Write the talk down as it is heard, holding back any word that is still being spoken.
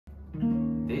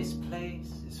This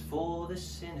place is for the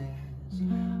sinners,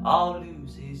 all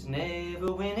losers,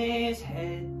 never winners.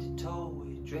 Head to toe,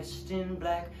 we're dressed in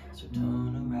black, so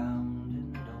turn around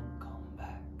and don't come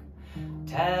back.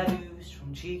 Tattoos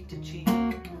from cheek to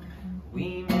cheek,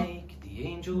 we make the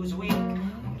angels weak,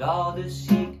 and all the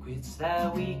secrets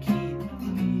that we keep,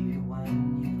 leave you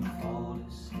when you fall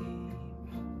asleep.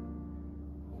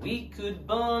 We could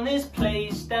burn this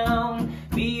place down,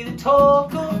 be the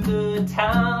talk of the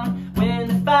town. When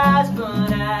the fires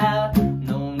burn out,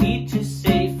 no need to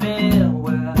say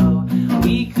farewell.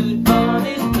 We could burn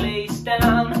this place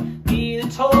down, be the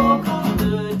talk of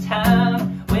the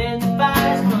town. When the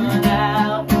fires burn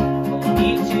out, no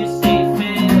need to say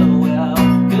farewell.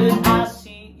 Good, I'll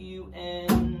see you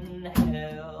in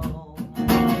hell.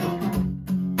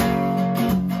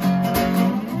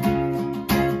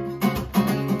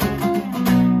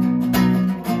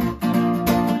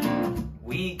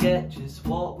 We get just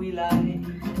what we like,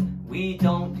 we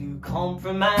don't do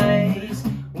compromise.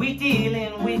 We deal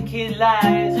in wicked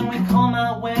lies, and we come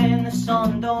out when the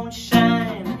sun don't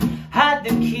shine. Had the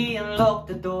key and lock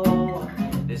the door,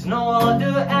 there's no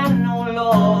order and no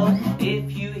law.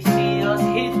 If you see us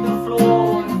hit the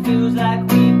floor, it feels like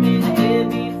we've been here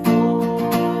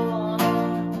before.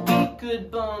 We could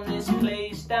burn this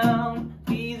place down,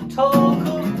 be the talk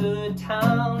of the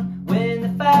town. When the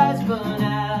fires burn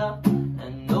out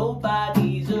and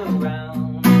nobody's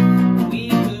around, we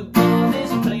could burn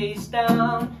this place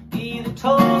down, be the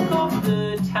talk of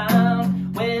the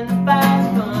town. When the fires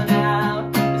burn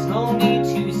out, there's no need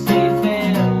to say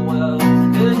farewell,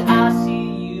 'cause I'll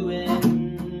see you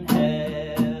in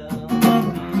hell.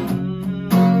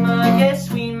 I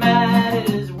guess we might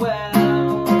as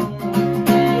well.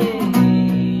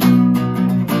 Hey.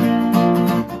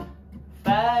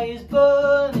 Fire's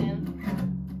burning,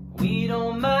 we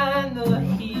don't mind the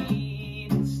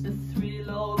heat. It's the thrill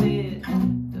of it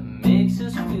that makes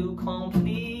us feel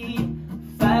complete.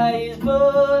 Fire's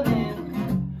burning,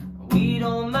 we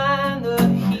don't mind the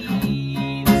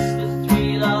heat. It's the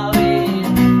thrill of it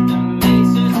that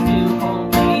makes us feel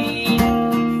complete.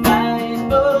 Fire's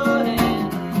burning,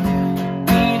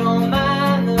 we don't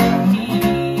mind the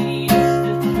heat. It's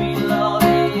the thrill of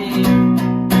it.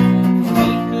 We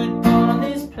could burn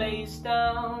this place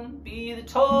down, be the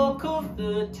talk of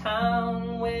the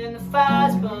town. When the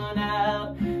fires burn